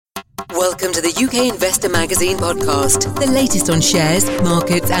Welcome to the UK Investor Magazine podcast, the latest on shares,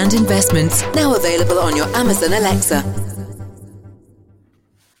 markets and investments, now available on your Amazon Alexa.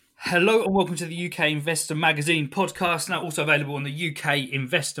 Hello and welcome to the UK Investor Magazine podcast, now also available on the UK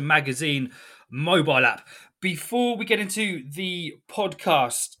Investor Magazine mobile app. Before we get into the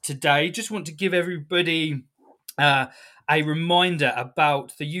podcast today, just want to give everybody a reminder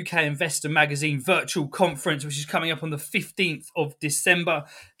about the UK Investor Magazine virtual conference, which is coming up on the 15th of December.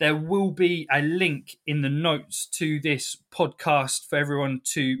 There will be a link in the notes to this podcast for everyone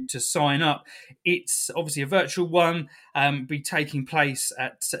to sign up. It's obviously a virtual one, be taking place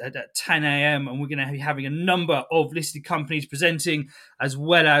at 10 a.m. and we're going to be having a number of listed companies presenting, as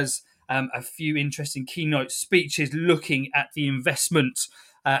well as a few interesting keynote speeches looking at the investment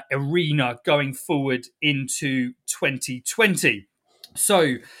arena going forward into 2020.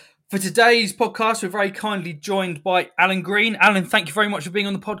 So for today's podcast, we're very kindly joined by Alan Green. Alan, thank you very much for being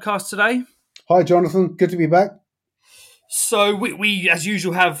on the podcast today. Hi, Jonathan. Good to be back. So we as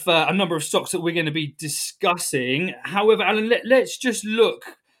usual, have a number of stocks that we're going to be discussing. However, Alan, let's just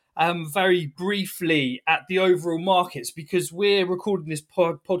look very briefly at the overall markets, because we're recording this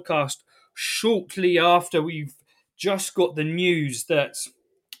podcast shortly after we've just got the news that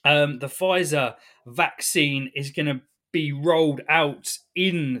the Pfizer vaccine is going to be rolled out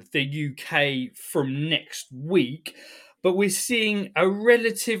in the UK from next week. But we're seeing a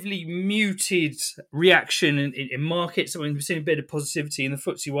relatively muted reaction in markets. I mean, we're seeing a bit of positivity in the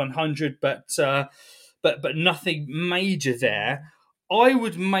FTSE 100, but nothing major there. I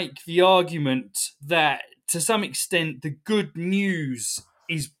would make the argument that to some extent the good news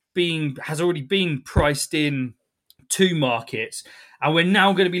has already been priced in to markets, and we're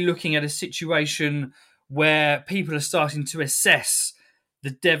now going to be looking at a situation where people are starting to assess the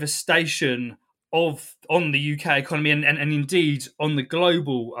devastation on the UK economy and indeed on the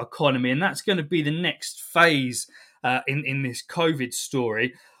global economy, and that's going to be the next phase in this COVID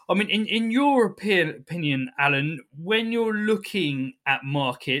story. I mean, in your opinion, Alan, when you're looking at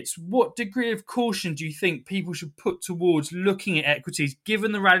markets, what degree of caution do you think people should put towards looking at equities,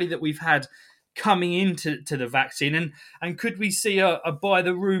 given the rally that we've had coming into the vaccine, and could we see a buy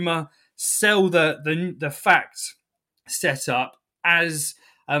the rumour, sell the fact set up as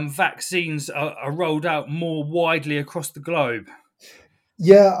vaccines are rolled out more widely across the globe?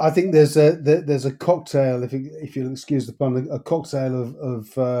 Yeah, I think there's a cocktail, if you'll excuse the pun, a cocktail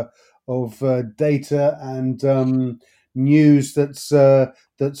of data and news that's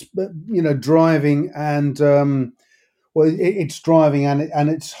driving and. It's driving and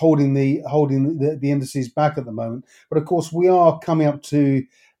it's holding the indices back at the moment. But of course, we are coming up to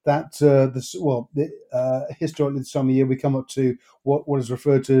that. Historically, this time of year, we come up to what is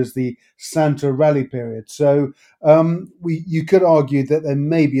referred to as the Santa rally period. So you could argue that there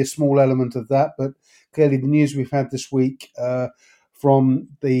may be a small element of that, but clearly the news we've had this week from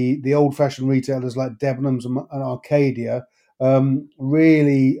the old-fashioned retailers like Debenhams and Arcadia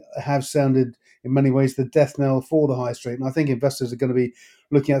really have sounded, in many ways, the death knell for the high street. And I think investors are going to be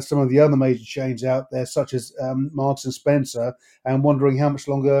looking at some of the other major chains out there, such as Marks and Spencer, and wondering how much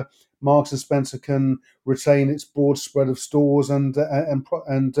longer Marks and Spencer can retain its broad spread of stores and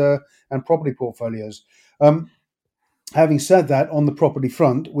property portfolios. Having said that, on the property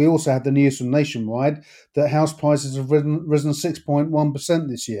front, we also had the news from Nationwide that house prices have risen 6.1%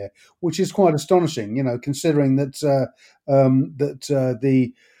 this year, which is quite astonishing, considering that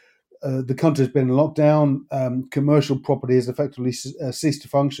the country has been in lockdown. Commercial property has effectively ceased to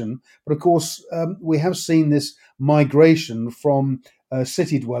function. But of course, we have seen this migration from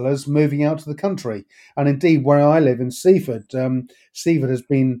city dwellers moving out to the country. And indeed, where I live in Seaford, Seaford has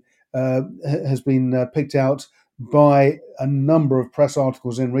been picked out by a number of press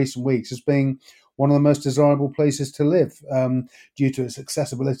articles in recent weeks as being one of the most desirable places to live, due to its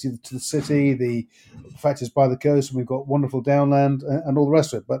accessibility to the city, the fact it's by the coast, and we've got wonderful downland and all the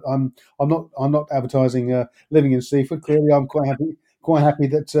rest of it. But I'm not advertising living in Seaford. Clearly, I'm quite happy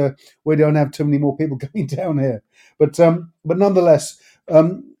that we don't have too many more people going down here. But nonetheless,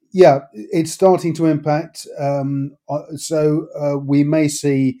 it's starting to impact. So we may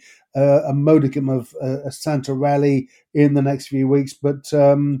see a modicum of a Santa rally in the next few weeks, but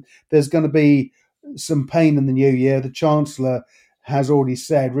there's going to be some pain in the new year. The Chancellor has already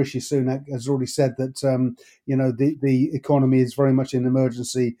said, Rishi Sunak has already said that the economy is very much in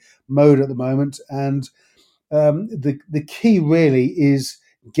emergency mode at the moment, and the key really is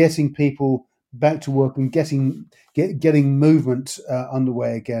getting people back to work and getting movement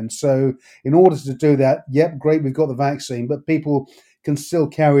underway again. So in order to do that, great, we've got the vaccine, but people can still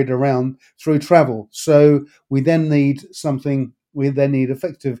carry it around through travel. So we then need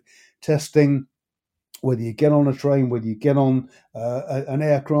effective testing. Whether you get on a train, whether you get on an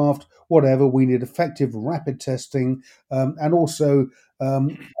aircraft, whatever, we need effective, rapid testing, and also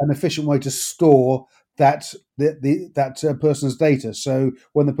an efficient way to store that person's data. So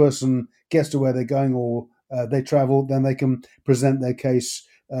when the person gets to where they're going or they travel, then they can present their case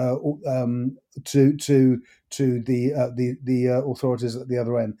to the authorities at the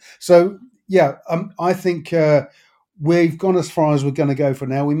other end. So yeah, I think. We've gone as far as we're going to go for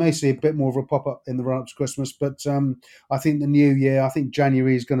now. We may see a bit more of a pop-up in the run-up to Christmas, but I think the new year, I think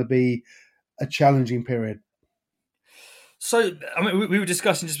January is going to be a challenging period. So, I mean, we were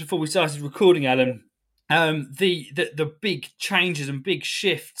discussing just before we started recording, Alan, the big changes and big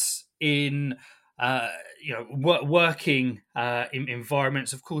shifts in working in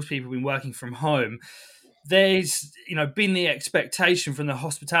environments. Of course, people have been working from home. There's been the expectation from the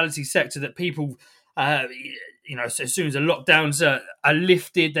hospitality sector that people. So as soon as the lockdowns are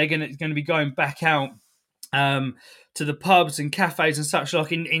lifted, they're going to be going back out to the pubs and cafes and such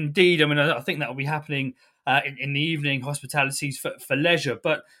like. Indeed, I mean, I think that will be happening in the evening, hospitalities for leisure.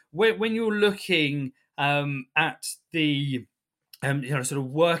 But when you're looking at the sort of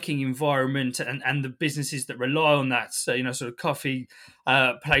working environment and the businesses that rely on that, so, sort of coffee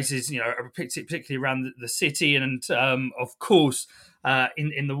places, particularly around the city and of course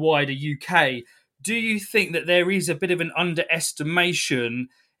in the wider UK. Do you think that there is a bit of an underestimation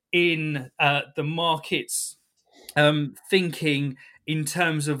in the market's thinking in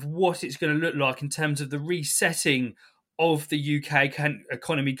terms of what it's going to look like in terms of the resetting of the UK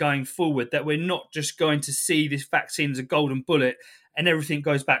economy going forward, that we're not just going to see this vaccine as a golden bullet and everything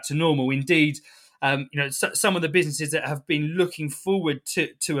goes back to normal? Indeed, some of the businesses that have been looking forward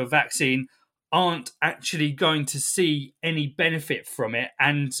to a vaccine aren't actually going to see any benefit from it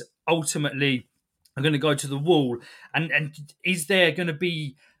and ultimately are going to go to the wall. And is there going to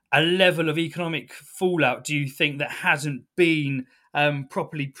be a level of economic fallout, do you think, that hasn't been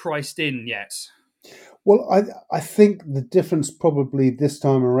properly priced in yet? Well, I think the difference probably this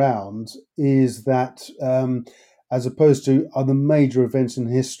time around is that as opposed to other major events in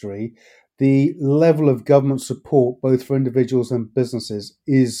history, the level of government support, both for individuals and businesses,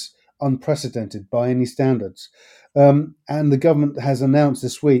 is unprecedented by any standards. And the government has announced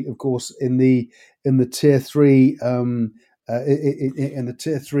this week, of course, in the tier three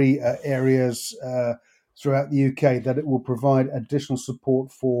areas throughout the UK, that it will provide additional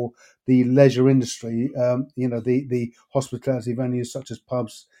support for the leisure industry. The hospitality venues such as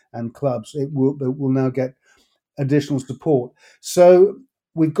pubs and clubs. It will now get additional support. So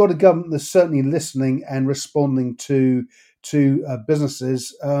we've got a government that's certainly listening and responding to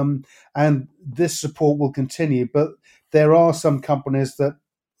businesses, and this support will continue. But there are some companies that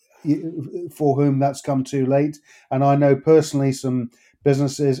for whom that's come too late, and I know personally some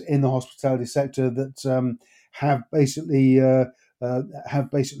businesses in the hospitality sector that have basically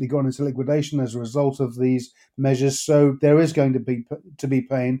gone into liquidation as a result of these measures. So there is going to be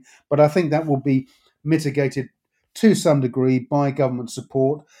pain, but I think that will be mitigated to some degree by government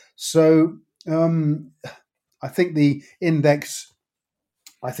support. So I think the index,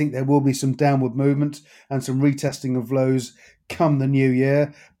 I think there will be some downward movement and some retesting of lows come the new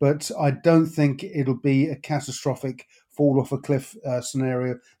year, but I don't think it'll be a catastrophic fall off a cliff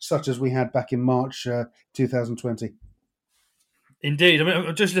scenario such as we had back in March 2020. Indeed. I mean,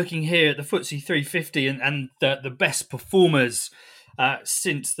 I'm just looking here at the FTSE 350 and the best performers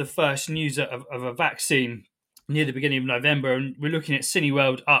since the first news of a vaccine near the beginning of November, and we're looking at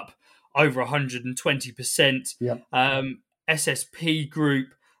Cineworld up over 120%. Yep. SSP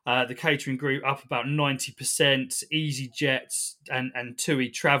Group, the catering group, up about 90%. EasyJet and TUI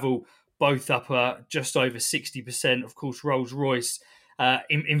Travel both up just over 60%. Of course, Rolls-Royce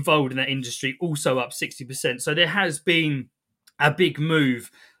involved in that industry also up 60%. So there has been a big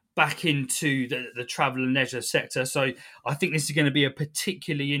move back into the travel and leisure sector. So I think this is going to be a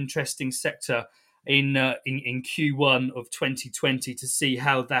particularly interesting sector in Q1 of 2020 to see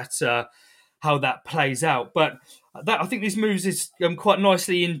how that plays out. But I think this moves us quite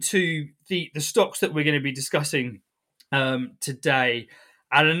nicely into the stocks that we're going to be discussing today.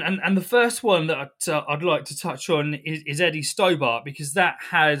 And the first one that I'd like to touch on is Eddie Stobart, because that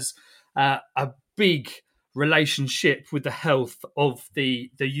has a big relationship with the health of the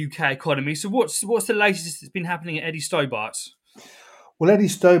UK economy. So what's the latest that's been happening at Eddie Stobart? Well, Eddie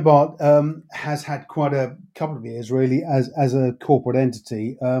Stobart has had quite a couple of years, really, as a corporate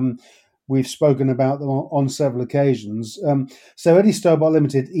entity. We've spoken about them on several occasions. So Eddie Stobart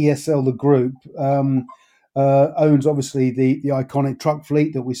Limited, ESL, the group, owns obviously the iconic truck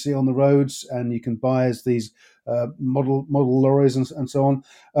fleet that we see on the roads, and you can buy as these model lorries and so on.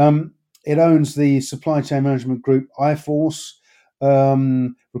 It owns the supply chain management group iForce,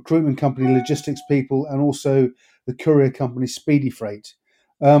 recruitment company Logistics People, and also the courier company Speedy Freight.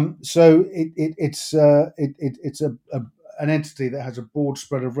 So it's an entity that has a broad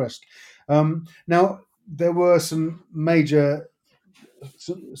spread of risk. Now there were some major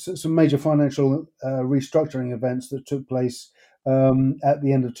financial restructuring events that took place at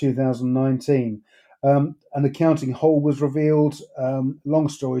the end of 2019. An accounting hole was revealed. Long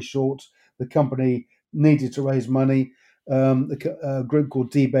story short, the company needed to raise money. A group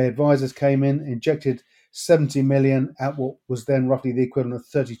called DBay Advisors came in, injected 70 million at what was then roughly the equivalent of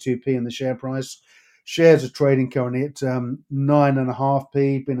 32p in the share price. Shares are trading currently at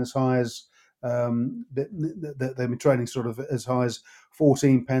 9.5p, been as high as they've been trading sort of as high as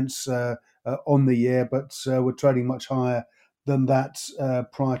 14 pence on the year, but we're trading much higher than that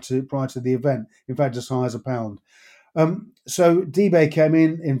prior to the event. In fact, as high as £1. So DBay came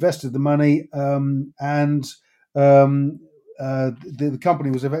in, invested the money, and the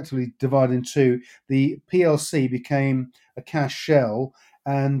company was effectively divided in two. The PLC became a cash shell,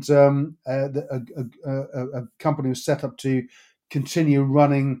 and a company was set up to continue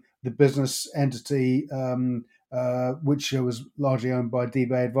running the business entity, which was largely owned by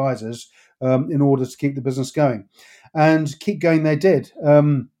DBay Advisors, in order to keep the business going. And keep going they did.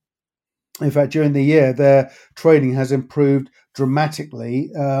 In fact, during the year, their trading has improved dramatically.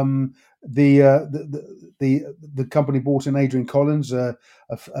 The company brought in Adrian Collins, a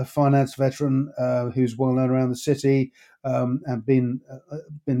finance veteran who's well known around the city, and been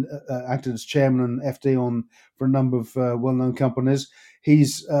acted as chairman and FD for a number of well-known companies.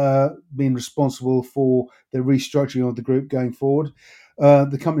 He's been responsible for the restructuring of the group going forward.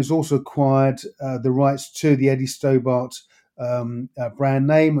 The company's also acquired the rights to the Eddie Stobart brand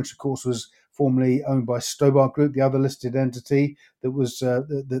name, which of course was formerly owned by Stobart Group, the other listed entity that was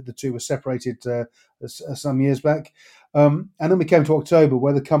the two were separated some years back. And then we came to October,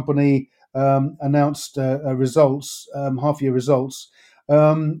 where the company announced results, half-year results,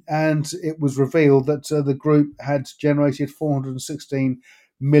 and it was revealed that the group had generated £416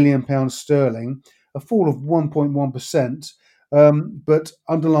 million sterling, a fall of 1.1%. But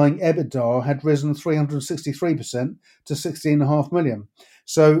underlying EBITDA had risen 363% to 16.5 million.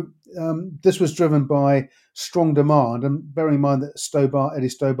 So this was driven by strong demand, and bearing in mind that Eddie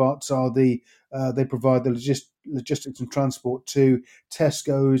Stobart's are they provide the logistics and transport to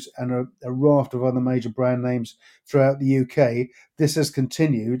Tesco's and a raft of other major brand names throughout the UK. This has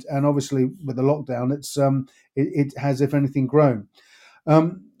continued, and obviously with the lockdown, it has, if anything, grown.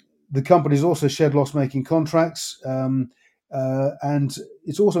 The company's also shed loss-making contracts. And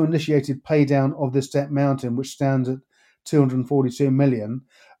it's also initiated pay down of this debt mountain, which stands at 242 million,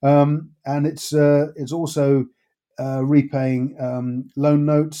 and it's also repaying loan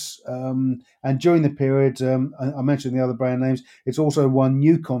notes. And during the period, I mentioned the other brand names. It's also won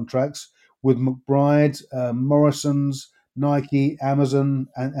new contracts with McBride, Morrison's, Nike, Amazon,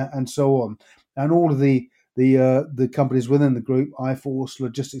 and so on. And all of the companies within the group, iForce,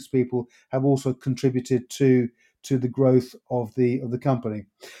 Logistics People, have also contributed to the growth of the company.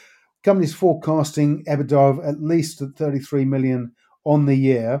 The company's forecasting EBITDA of at least 33 million on the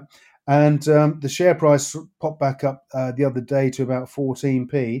year, and the share price popped back up the other day to about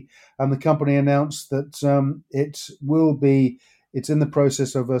 14p, and the company announced that it's in the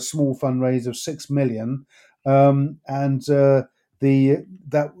process of a small fundraise of 6 million, and that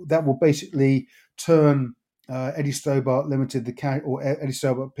will basically turn Eddie Stobart Limited, or Eddie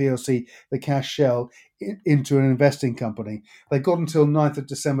Stobart PLC, the cash shell, into an investing company. They've got until 9th of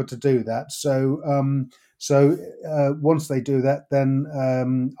December to do that. So once they do that, then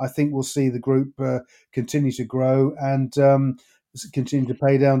I think we'll see the group continue to grow and continue to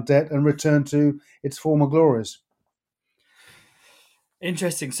pay down debt and return to its former glories.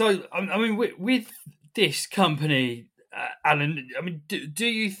 Interesting. So, I mean, with this company, Alan, I mean, do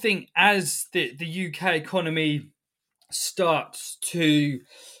you think as the UK economy starts to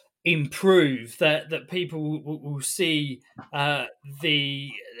improve, that people will see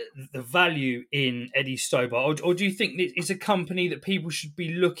the value in Eddie Stobart, or do you think it's a company that people should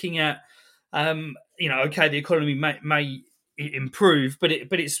be looking at? Okay, the economy may improve, but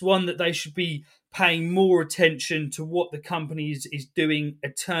it's one that they should be paying more attention to what the company is doing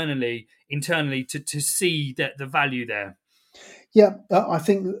internally to see that the value there. Yeah, I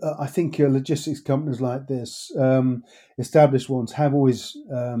think logistics companies like this, established ones, have always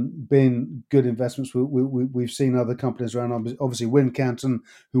been good investments. We've seen other companies around, obviously Wincanton,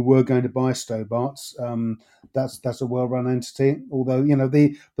 who were going to buy Stobart's. That's a well-run entity, although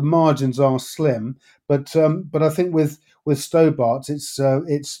the margins are slim. But I think with Stobart's, it's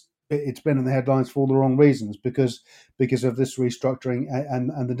been in the headlines for all the wrong reasons because of this restructuring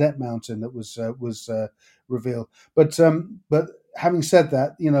and the debt mountain that was revealed. But having said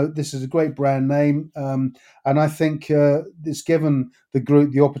that, this is a great brand name, and I think it's given the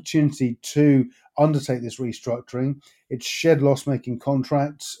group the opportunity to undertake this restructuring. It's shed loss-making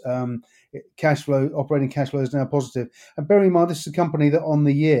contracts. Operating cash flow is now positive. And bearing in mind, this is a company that on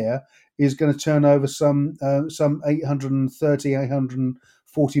the year is going to turn over some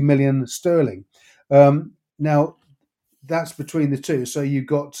 840 million sterling. Now, that's between the two. So you've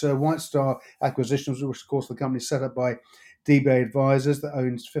got White Star Acquisitions, which of course the company set up by DBA Advisors, that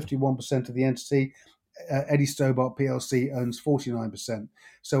owns 51% of the entity. Eddie Stobart PLC owns 49%.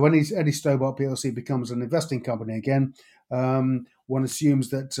 So when Eddie Stobart PLC becomes an investing company again, one assumes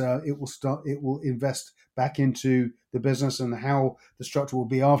that it will invest back into the business, and how the structure will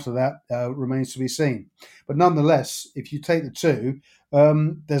be after that remains to be seen. But nonetheless, if you take the two,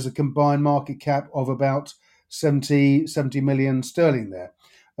 there's a combined market cap of about 70 million sterling there.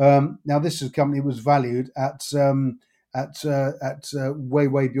 Now, this is a company that was valued at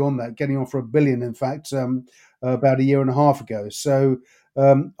way beyond that, getting on for $1 billion, in fact, about a year and a half ago. So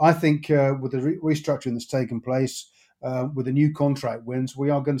I think with the restructuring that's taken place, with the new contract wins, we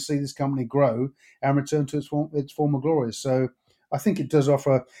are going to see this company grow and return to its former glories. So I think it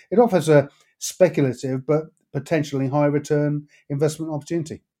offers a speculative but potentially high return investment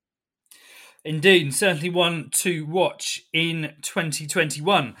opportunity. Indeed, and certainly one to watch in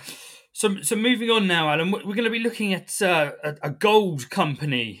 2021. So moving on now, Alan, we're going to be looking at a gold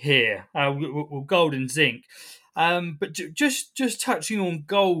company here, gold and zinc. But just touching on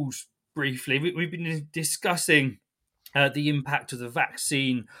gold briefly, we've been discussing the impact of the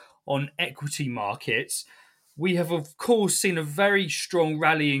vaccine on equity markets. We have, of course, seen a very strong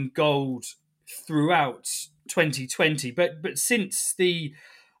rally in gold throughout 2020, but since the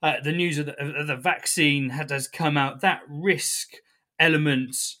news of the vaccine has come out, that risk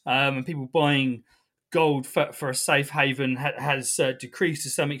element and people buying gold for a safe haven has decreased to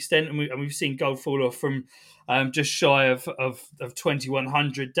some extent, and we've seen gold fall off from just shy of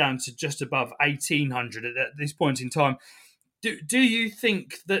 2,100 down to just above 1,800 at this point in time. Do you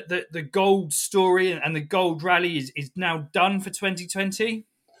think that the gold story and the gold rally is now done for 2020?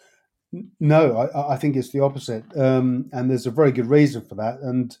 No, I think it's the opposite, and there's a very good reason for that.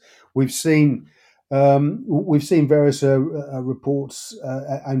 And we've seen various reports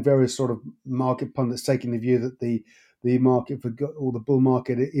and various sort of market pundits taking the view that the market or the bull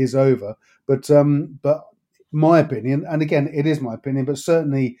market is over. But my opinion, and again, it is my opinion, but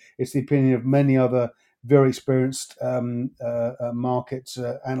certainly it's the opinion of many other very experienced market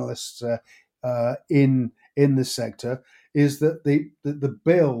analysts in this sector, is that the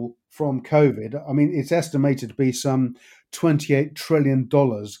bill from COVID, I mean, it's estimated to be some $28 trillion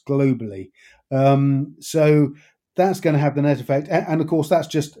globally. So that's going to have the net effect. And of course, that's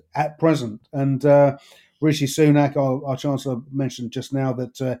just at present. And Rishi Sunak, our Chancellor, mentioned just now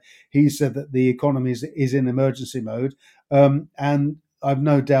that he said that the economy is in emergency mode. And I've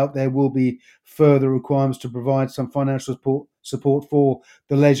no doubt there will be further requirements to provide some financial support for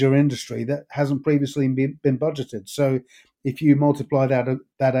the leisure industry that hasn't previously been budgeted. So if you multiply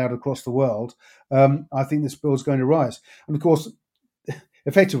that out across the world, I think this bill is going to rise. And of course,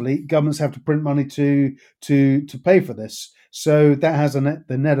 effectively, governments have to print money to pay for this. So that has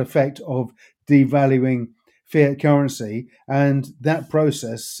the net effect of devaluing fiat currency, and that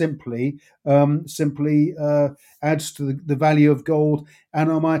process simply adds to the value of gold,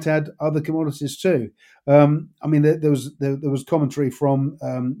 and I might add other commodities too. I mean, there was commentary from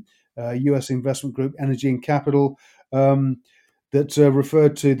U.S. investment group Energy and Capital that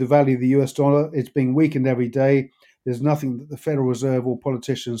referred to the value of the US dollar. It's being weakened every day. There's nothing that the Federal Reserve or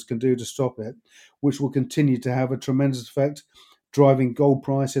politicians can do to stop it, which will continue to have a tremendous effect, driving gold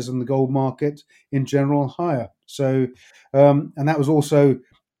prices and the gold market in general higher. So, and that was also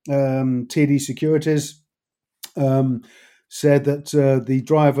TD Securities said that the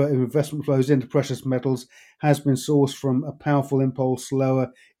driver of investment flows into precious metals has been sourced from a powerful impulse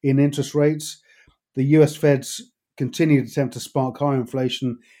lower in interest rates. The US Fed's continued attempt to spark higher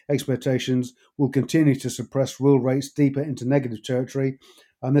inflation expectations will continue to suppress real rates deeper into negative territory,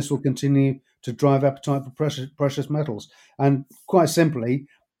 and this will continue to drive appetite for precious metals. And quite simply,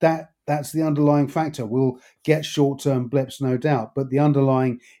 that that's the underlying factor. We'll get short-term blips, no doubt, but the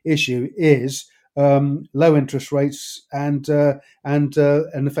underlying issue is low interest rates and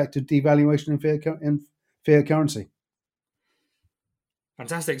an effective devaluation in fiat currency.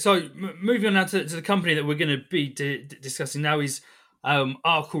 Fantastic. So moving on now to the company that we're going to be discussing now is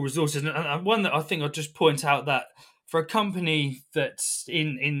Arkle Resources, and one that I think I'll just point out that for a company that's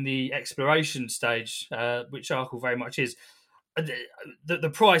in the exploration stage, which Arkle very much is,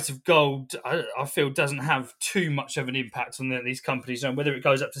 the price of gold, I feel, doesn't have too much of an impact on these companies. And whether it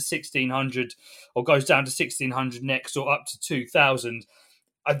goes up to 1,600 or goes down to 1,600 next or up to 2,000,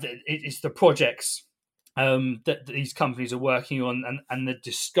 it's the projects that these companies are working on and the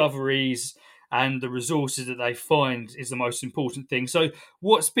discoveries and the resources that they find is the most important thing. So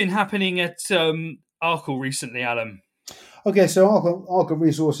what's been happening at Arkle recently, Alan? Okay, so Arkle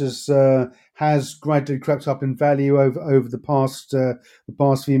Resources has gradually crept up in value over the past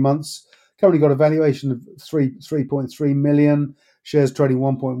few months. Currently got a valuation of 3.3 million. Shares trading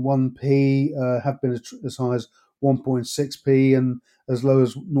 1.1p, have been as high as 1.6p and as low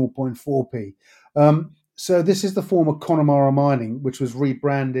as 0.4p. So this is the former Connemara Mining, which was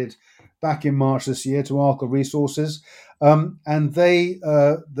rebranded back in March this year to Arkle Resources, and they're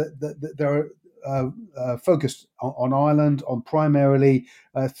focused on Ireland on primarily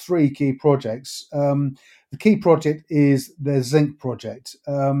three key projects. The key project is their zinc project,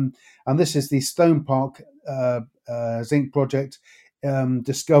 and this is the Stone Park zinc project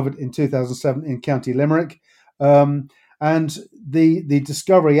discovered in 2007 in County Limerick. And the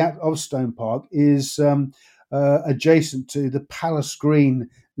discovery of Stone Park is adjacent to the Palace Green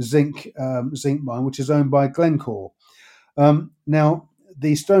zinc mine, which is owned by Glencore. Now,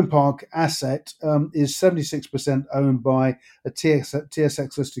 the Stone Park asset is 76% owned by a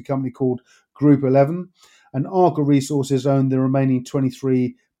TSX listed company called Group 11, and Arkle Resources own the remaining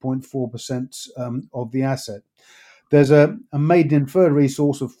 23.4% of the asset. There's a maiden inferred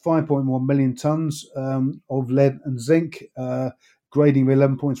resource of 5.1 million tonnes of lead and zinc, grading of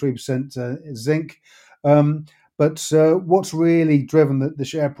 11.3% zinc. But what's really driven the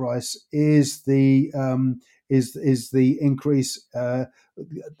share price is the increase, or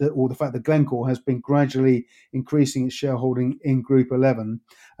the fact that Glencore has been gradually increasing its shareholding in Group 11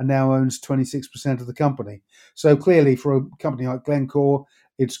 and now owns 26% of the company. So clearly, for a company like Glencore,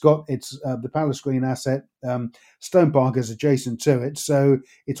 it's got the Palace Green asset. Stone Park is adjacent to it, so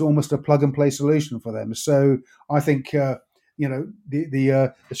it's almost a plug and play solution for them. So I think the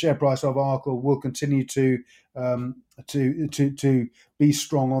share price of Arkle will continue to be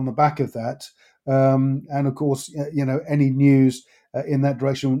strong on the back of that, and of course, any news in that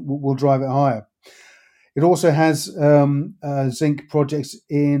direction will drive it higher. It also has zinc projects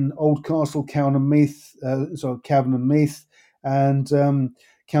in Oldcastle, Cavan and Meath, and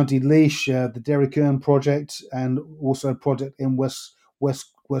County Laois, the Derrykearn project, and also a project in West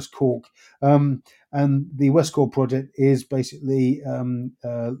Cork. And the West Cork project is basically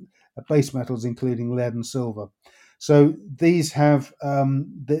base metals, including lead and silver. So these have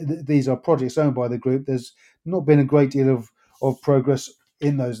these are projects owned by the group. There's not been a great deal of progress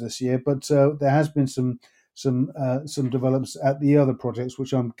in those this year, but there has been some developments at the other projects,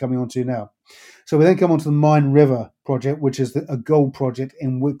 which I'm coming on to now. So we then come on to the Mine River project, which is a gold project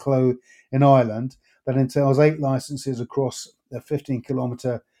in Wicklow in Ireland that entails 8 licenses across a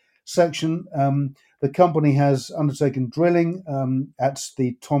 15-kilometre section. The company has undertaken drilling at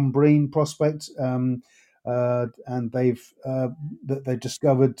the Tom Breen prospect, and they've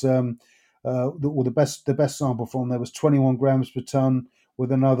discovered the best sample from there was 21 grams per tonne,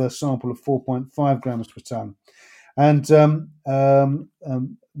 with another sample of 4.5 grams per tonne. And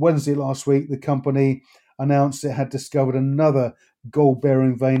Wednesday last week, the company announced it had discovered another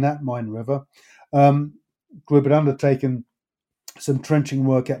gold-bearing vein at Mine River. Group had undertaken some trenching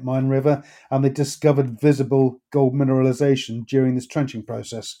work at Mine River, and they discovered visible gold mineralization during this trenching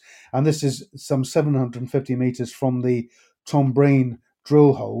process. And this is some 750 meters from the Tom Breen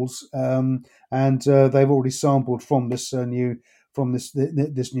drill holes, and they've already sampled from this new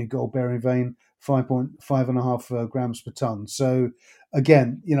gold-bearing vein 5.5 grams per tonne. So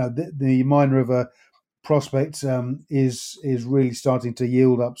again, the Mine River prospect is really starting to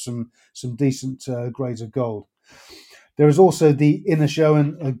yield up some decent grades of gold. There is also the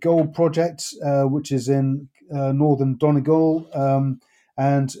Inishowen gold project, which is in northern Donegal,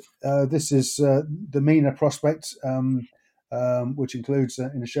 and this is the Mina prospect, which includes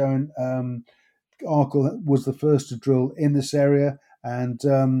Inishowen. Arkle was the first to drill in this area, and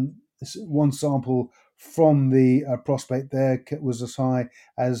one sample from the prospect there was as high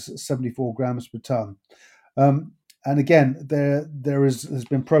as 74 grams per tonne. And again, there's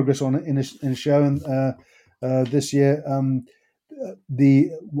been progress on it in showing this year.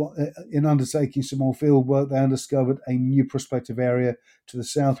 In undertaking some more field work, they undiscovered a new prospective area to the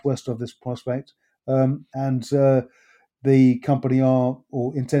southwest of this prospect, and the company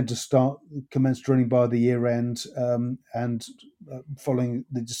intend to commence drilling by the year end, and following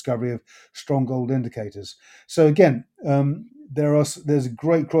the discovery of strong gold indicators. So again, there's a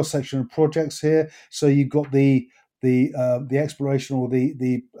great cross section of projects here. So you've got the exploration or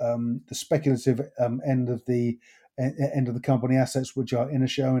the speculative end of the company assets, which are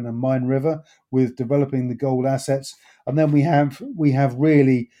Inishowen and Mine River, with developing the gold assets, and then we have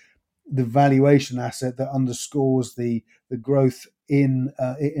really the valuation asset that underscores the growth in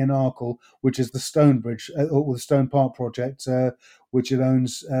Arkle, which is the Stonebridge or the Stone Park project, which it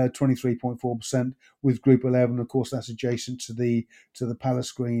owns 23.4% with Group 11. Of course, that's adjacent to the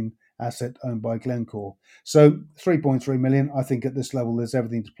Palace Green asset owned by Glencore. So 3.3 million. I think at this level, there's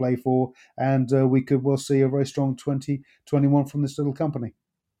everything to play for, and we could well see a very strong 2021 from this little company.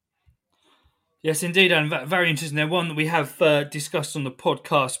 Yes, indeed, and very interesting. They're one that we have discussed on the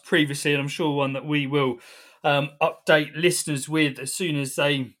podcast previously, and I'm sure one that we will update listeners with as soon as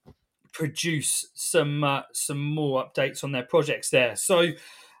they produce some more updates on their projects there. So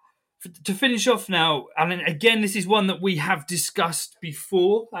to finish off now, Alan, again, this is one that we have discussed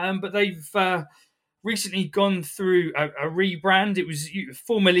before, but they've recently gone through a rebrand. It was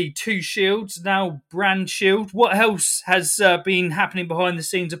formerly Two Shields, now Brand Shield. What else has been happening behind the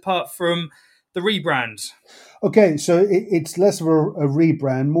scenes apart from the rebrand? Okay, so it's less of a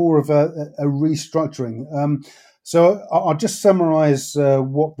rebrand, more of a restructuring. So I'll just summarise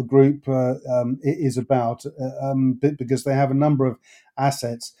what the group is about, because they have a number of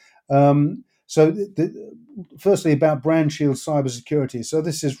assets. Firstly, about Brand Shield Cybersecurity. So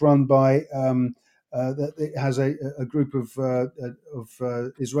this is run by it has a group of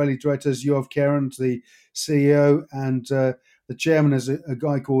Israeli directors. Yoav Keren, the CEO, and the chairman is a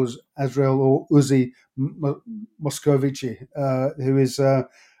guy called Azrael or Uzi Moscovici, who is a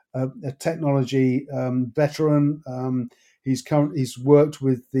technology veteran. He's worked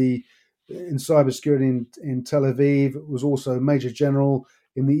with in cybersecurity in Tel Aviv. Was also a major general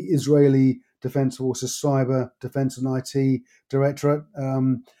in the Israeli Defense Forces Cyber Defense and IT Directorate.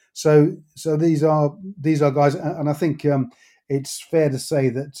 So these are guys, and I think it's fair to say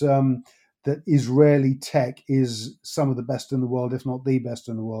that that Israeli tech is some of the best in the world, if not the best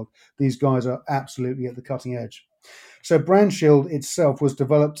in the world. These guys are absolutely at the cutting edge. So Brand Shield itself was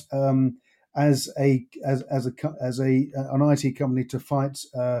developed as an IT company to fight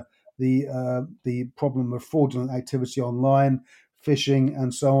the problem of fraudulent activity online, phishing,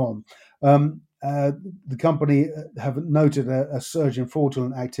 and so on. The company have noted a surge in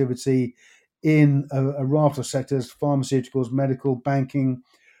fraudulent activity in a raft of sectors: pharmaceuticals, medical, banking,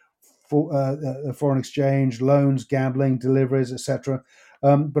 foreign exchange, loans, gambling, deliveries, etc.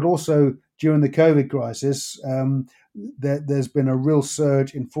 But also during the COVID crisis, there's been a real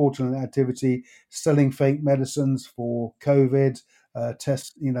surge in fraudulent activity, selling fake medicines for COVID,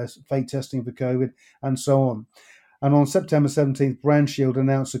 fake testing for COVID, and so on. And on September 17th, Brand Shield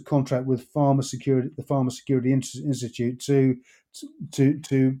announced a contract with the Pharma Security Institute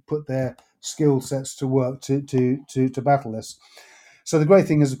to put their skill sets to work to battle this. So the great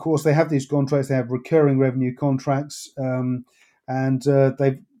thing is, of course, they have these contracts. They have recurring revenue contracts, and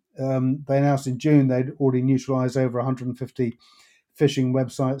they announced in June they'd already neutralized over 150 phishing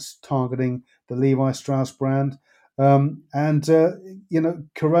websites targeting the Levi Strauss brand.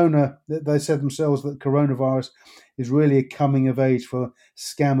 Corona, they said themselves that coronavirus is really a coming of age for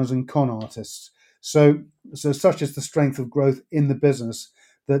scammers and con artists. So such is the strength of growth in the business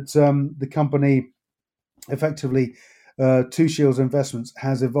that the company effectively, Two Shields Investments,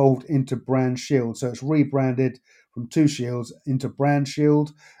 has evolved into Brand Shield. So it's rebranded from Two Shields into Brand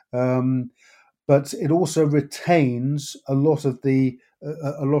Shield, but it also retains a lot of the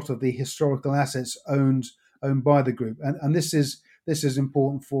historical assets owned by the group, and this is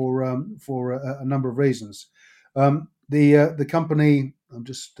important for a number of reasons. The company, I'm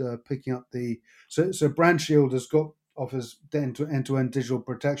just picking up so Brand Shield offers end-to-end digital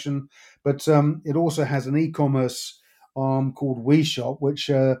protection, but it also has an e-commerce arm called WeShop, which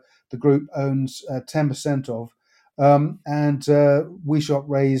the group owns 10% of, and WeShop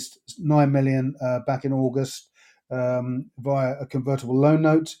raised 9 million back in August via a convertible loan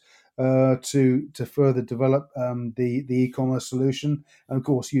note to further develop the e-commerce solution, and of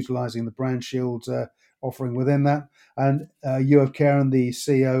course utilizing the Brand Shield offering within that. And Yoav Keren, the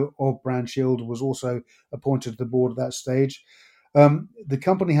CEO of Brand Shield, was also appointed to the board at that stage. The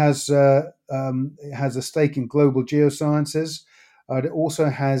company has a stake in Global Geosciences. It also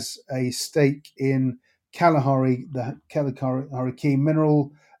has a stake in Kalahari, the Kalahari key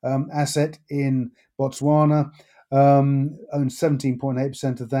mineral asset in Botswana. Owns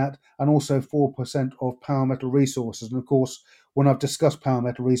 17.8% of that, and also 4% of Power Metal Resources. And of course, when I've discussed Power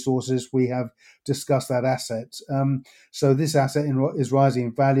Metal Resources, we have discussed that asset. So this asset is rising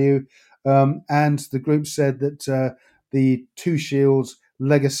in value, and the group said that the Two Shields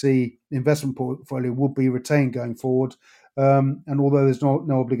legacy investment portfolio will be retained going forward. And although there's no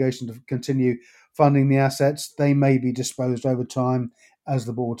obligation to continue funding the assets, they may be disposed over time as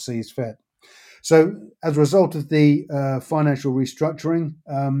the board sees fit. So as a result of the financial restructuring,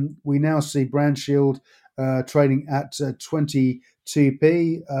 we now see Brandshield trading at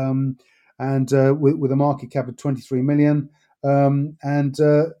 22p and with a market cap of 23 million. And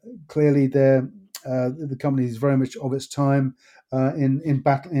clearly the company is very much of its time in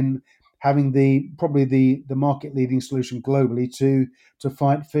having probably the market leading solution globally to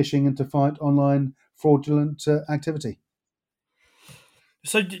fight phishing and to fight online fraudulent activity.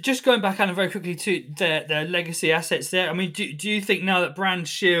 So just going back, Alan, very quickly to their legacy assets there. I mean, do you think now that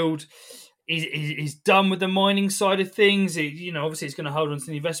Brandshield is done with the mining side of things? Obviously it's going to hold on to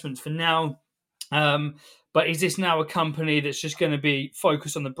the investments for now. But is this now a company that's just going to be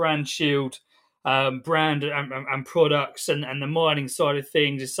focused on the Brandshield brand and products, and the mining side of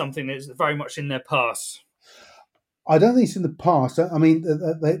things is something that's very much in their past? I don't think it's in the past. I mean,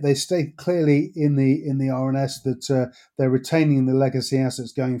 they state clearly in the RNS that they're retaining the legacy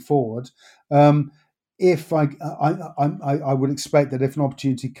assets going forward. If I would expect that if an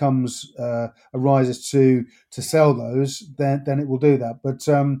opportunity arises to sell those, then it will do that.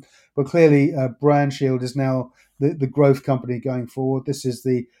 But clearly, Brandshield is now the growth company going forward. This is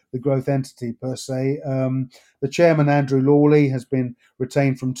the growth entity per se. The chairman, Andrew Lawley, has been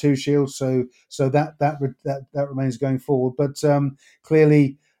retained from Two Shields, so that remains going forward. But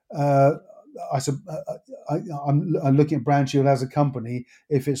clearly, I'm looking at Brandshield as a company.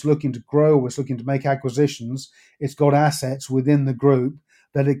 If it's looking to grow or it's looking to make acquisitions, it's got assets within the group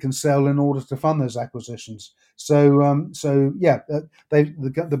that it can sell in order to fund those acquisitions. So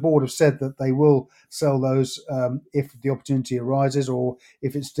the board have said that they will sell those if the opportunity arises or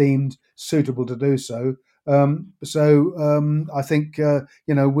if it's deemed suitable to do so. I think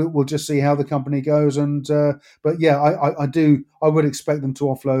we'll just see how the company goes. But I would expect them to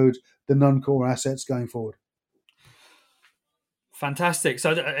offload the non-core assets going forward. Fantastic.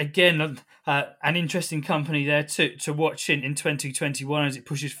 So again, an interesting company there to watch in 2021 as it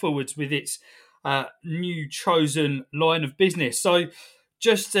pushes forwards with its new chosen line of business. So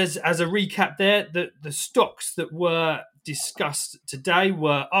just as a recap there, the stocks that were discussed today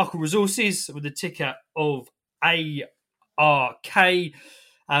were Arkle Resources with the ticker of ARK,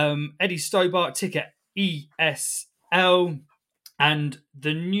 Eddie Stobart, ticker ESL, and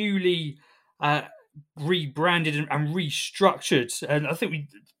the newly rebranded and restructured, and I think we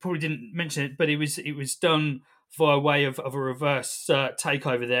probably didn't mention it, but it was done via way of a reverse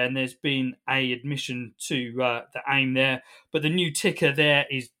takeover there, and there's been a admission to the AIM there, but the new ticker there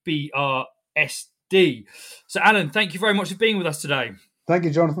is BRSD. So Alan, thank you very much for being with us today. Thank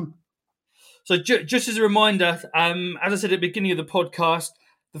you, Jonathan. So just as a reminder, as I said at the beginning of the podcast,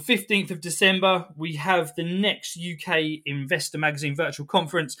 the 15th of December, we have the next UK Investor Magazine virtual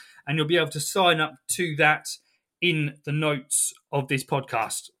conference, and you'll be able to sign up to that in the notes of this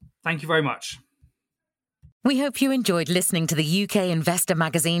podcast. Thank you very much. We hope you enjoyed listening to the UK Investor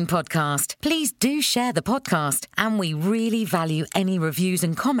Magazine podcast. Please do share the podcast, and we really value any reviews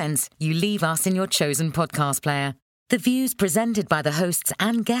and comments you leave us in your chosen podcast player. The views presented by the hosts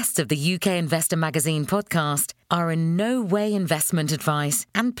and guests of the UK Investor Magazine podcast are in no way investment advice,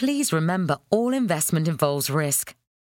 and please remember all investment involves risk.